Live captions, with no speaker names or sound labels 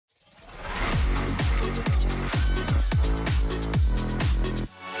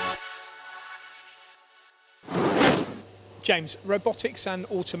James, robotics and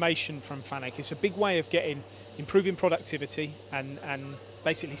automation from FANUC is a big way of improving productivity and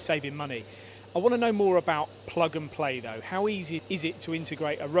basically saving money. I want to know more about plug and play though. How easy is it to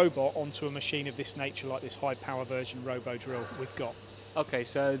integrate a robot onto a machine of this nature, like this high power version robo drill we've got? Okay,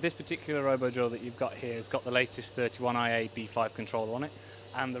 so this particular robo drill that you've got here has got the latest 31IA B5 controller on it,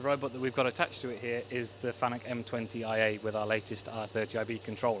 and the robot that we've got attached to it here is the FANUC M20IA with our latest R30IB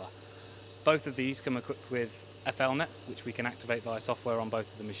controller. Both of these come equipped with FLNet, which we can activate via software on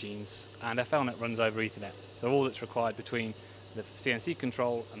both of the machines, and FLNet runs over Ethernet. So all that's required between the CNC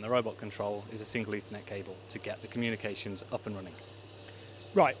control and the robot control is a single Ethernet cable to get the communications up and running.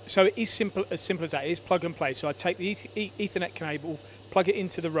 Right, so it is as simple as that. It is plug and play. So I take the Ethernet cable, plug it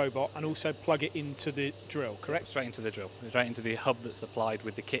into the robot, and also plug it into the drill, correct? Straight into the drill, straight into the hub that's supplied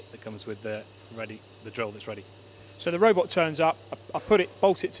with the kit that comes with the drill that's ready. So the robot turns up, I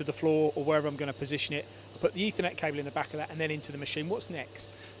bolt it to the floor or wherever I'm going to position it, I put the Ethernet cable in the back of that and then into the machine. What's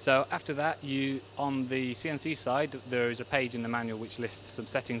next? So after that, on the CNC side, there is a page in the manual which lists some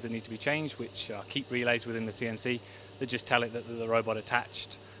settings that need to be changed, which are keep relays within the CNC that just tell it that the robot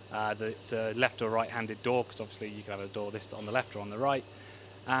attached, that it's a left or right-handed door, because obviously you can have a door this on the left or on the right.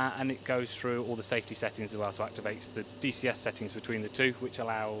 And it goes through all the safety settings as well, so activates the DCS settings between the two, which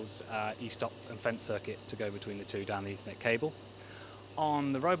allows e-stop and fence circuit to go between the two down the Ethernet cable.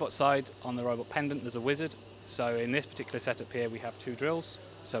 On the robot side, on the robot pendant, there's a wizard. So in this particular setup here, we have two drills.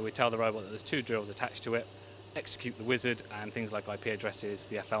 So we tell the robot that there's two drills attached to it, execute the wizard, and things like IP addresses,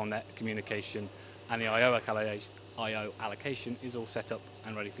 the FLNet communication, and the IO allocation is all set up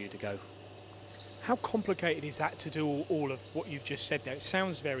and ready for you to go. How complicated is that to do all of what you've just said there? It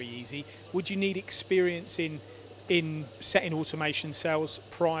sounds very easy. Would you need experience in setting automation cells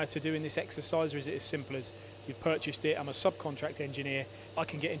prior to doing this exercise, or is it as simple as you've purchased it, I'm a subcontract engineer, I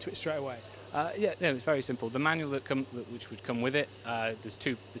can get into it straight away? Yeah, no, it's very simple. The manual which would come with it, there's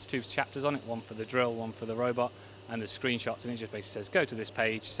two chapters on it, one for the drill, one for the robot, and there's screenshots, and it just basically says go to this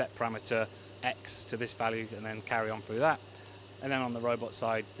page, set parameter X to this value, and then carry on through that. And then on the robot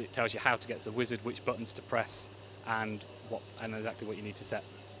side, it tells you how to get to the wizard, which buttons to press, and exactly what you need to set.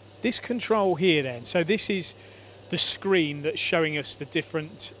 This control here then, so this is the screen that's showing us the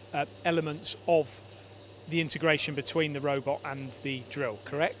different elements of the integration between the robot and the drill,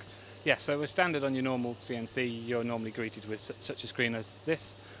 correct? Yes, so we're standard on your normal CNC, you're normally greeted with such a screen as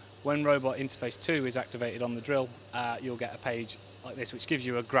this. When robot interface 2 is activated on the drill, you'll get a page like this, which gives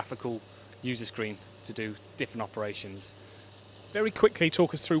you a graphical user screen to do different operations. Very quickly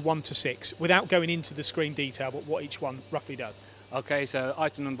talk us through 1 to 6, without going into the screen detail, but what each one roughly does. Okay, so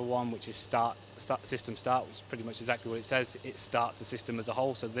item number 1, which is system start, which is pretty much exactly what it says. It starts the system as a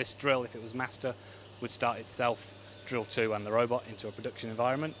whole, so this drill, if it was master, would start itself, drill 2 and the robot into a production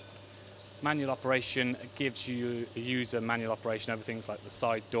environment. Manual operation gives you the user manual operation over things like the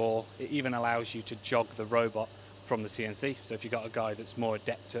side door. It even allows you to jog the robot from the CNC, so if you've got a guy that's more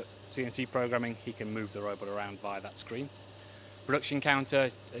adept at CNC programming, he can move the robot around via that screen. Production counter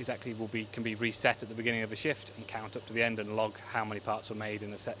can be reset at the beginning of a shift and count up to the end and log how many parts were made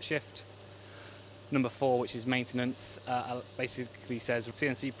in a set shift. Number 4, which is maintenance, basically says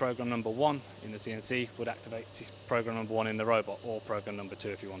CNC program number 1 in the CNC would activate program number 1 in the robot, or program number 2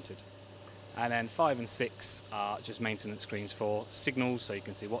 if you wanted. And then 5 and 6 are just maintenance screens for signals, so you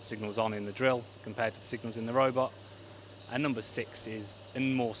can see what signals on in the drill compared to the signals in the robot. And number 6 is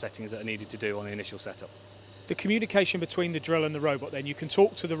more settings that are needed to do on the initial setup. The communication between the drill and the robot, then you can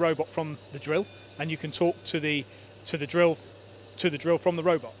talk to the robot from the drill, and you can talk to the drill from the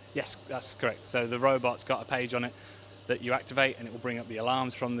robot. Yes, that's correct. So the robot's got a page on it that you activate, and it will bring up the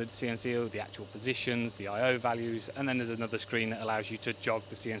alarms from the CNC, the actual positions, the IO values, and then there's another screen that allows you to jog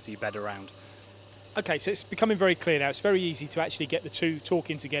the CNC bed around. Okay, so it's becoming very clear now. It's very easy to actually get the two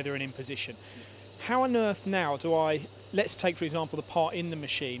talking together and in position. How on earth now do let's take for example the part in the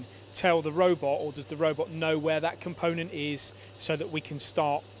machine, tell the robot, or does the robot know where that component is so that we can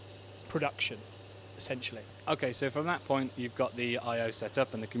start production, essentially? Okay, so from that point you've got the IO set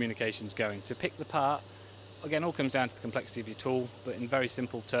up and the communications going. To pick the part, again, all comes down to the complexity of your tool, but in very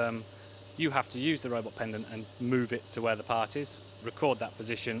simple term, you have to use the robot pendant and move it to where the part is, record that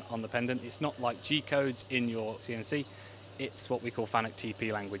position on the pendant. It's not like G-codes in your CNC, it's what we call FANUC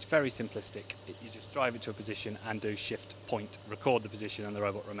TP language, very simplistic. You just drive it to a position and do shift point, record the position, and the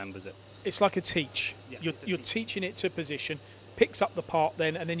robot remembers it. It's like a teach. Yeah, you're teaching it to position, picks up the part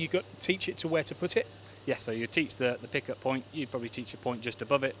then, and then you got teach it to where to put it? Yes, so you teach the pickup point, you'd probably teach a point just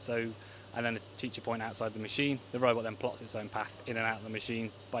above it, and then teach a point outside the machine. The robot then plots its own path in and out of the machine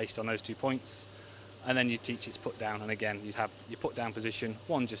based on those 2 points. and then you teach its put down, and again you'd have your put down position,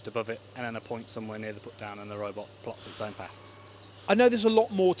 one just above it, and then a point somewhere near the put down, and the robot plots its own path. I know there's a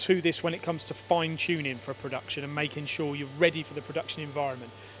lot more to this when it comes to fine-tuning for production and making sure you're ready for the production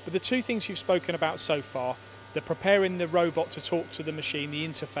environment. But the two things you've spoken about so far, the preparing the robot to talk to the machine, the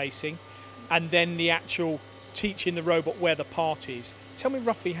interfacing, and then the actual teaching the robot where the part is. Tell me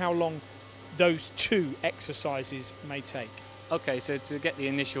roughly how long those two exercises may take. Okay, so to get the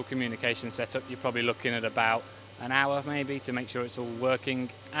initial communication set up, you're probably looking at about an hour maybe to make sure it's all working,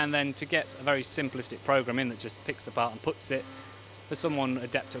 and then to get a very simplistic program in that just picks the part and puts it, for someone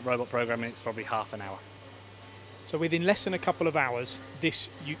adept at robot programming, it's probably half an hour. So within less than a couple of hours, this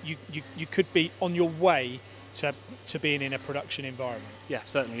you could be on your way to being in a production environment. Yeah,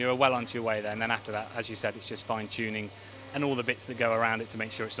 certainly, you're well onto your way there, and then after that, as you said, it's just fine-tuning and all the bits that go around it to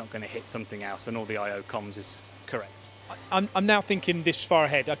make sure it's not going to hit something else, and all the I/O comms is correct. I'm now thinking this far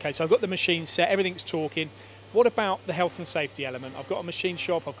ahead. Okay, so I've got the machine set, everything's talking. What about the health and safety element? I've got a machine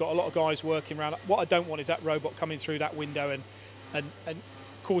shop, I've got a lot of guys working around. What I don't want is that robot coming through that window and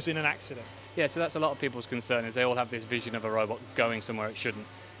causing an accident. Yeah, so that's a lot of people's concern, is they all have this vision of a robot going somewhere it shouldn't.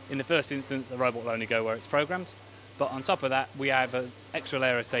 In the first instance, the robot will only go where it's programmed, but on top of that, we have an extra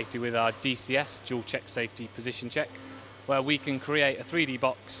layer of safety with our DCS, dual check safety position check, where we can create a 3D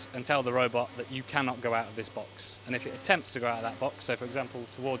box and tell the robot that you cannot go out of this box. And if it attempts to go out of that box, so for example,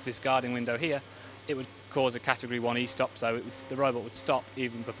 towards this guarding window here, it would cause a category 1E stop, so the robot would stop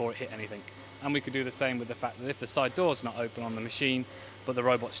even before it hit anything. And we could do the same with the fact that if the side door's not open on the machine, but the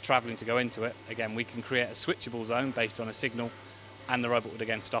robot's travelling to go into it, again, we can create a switchable zone based on a signal, and the robot would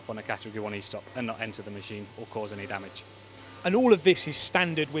again stop on a category 1E stop and not enter the machine or cause any damage. And all of this is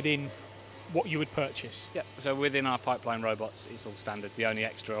standard within what you would purchase? Yeah, so within our pipeline robots, it's all standard. The only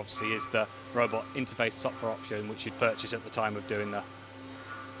extra, obviously, is the robot interface software option, which you'd purchase at the time of doing the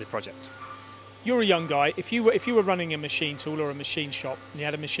project. You're a young guy. If you were running a machine tool or a machine shop and you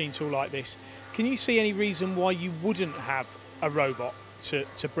had a machine tool like this, can you see any reason why you wouldn't have a robot to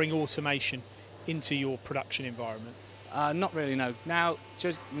bring automation into your production environment? Not really, no. Now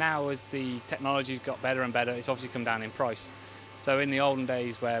as the technology's got better and better, it's obviously come down in price. So in the olden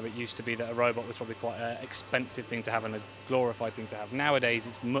days where it used to be that a robot was probably quite an expensive thing to have and a glorified thing to have, nowadays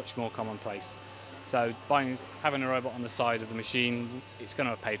it's much more commonplace. So having a robot on the side of the machine, it's going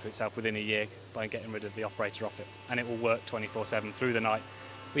to pay for itself within a year by getting rid of the operator off it. And it will work 24/7 through the night.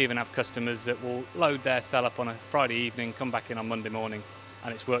 We even have customers that will load their cell up on a Friday evening, come back in on Monday morning,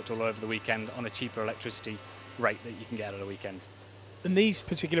 and it's worked all over the weekend on a cheaper electricity rate that you can get at a weekend. And these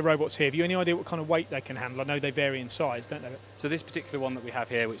particular robots here, have you any idea what kind of weight they can handle? I know they vary in size, don't they? So this particular one that we have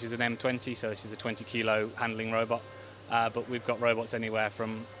here, which is an M20, so this is a 20 kilo handling robot, but we've got robots anywhere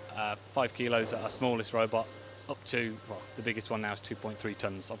from 5 kilos at our smallest robot up to, well, the biggest one now is 2.3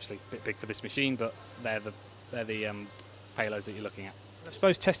 tons. Obviously a bit big for this machine, but they're the payloads that you're looking at. I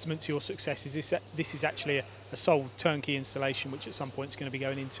suppose testament to your success is this is actually a sold turnkey installation, which at some point is going to be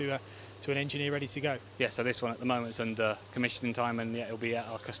going into to an engineer ready to go. Yeah, so this one at the moment is under commissioning time, and yeah, it'll be at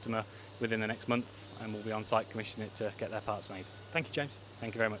our customer within the next month, and we'll be on site commissioning it to get their parts made. Thank you, James.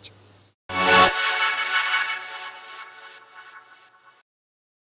 Thank you very much.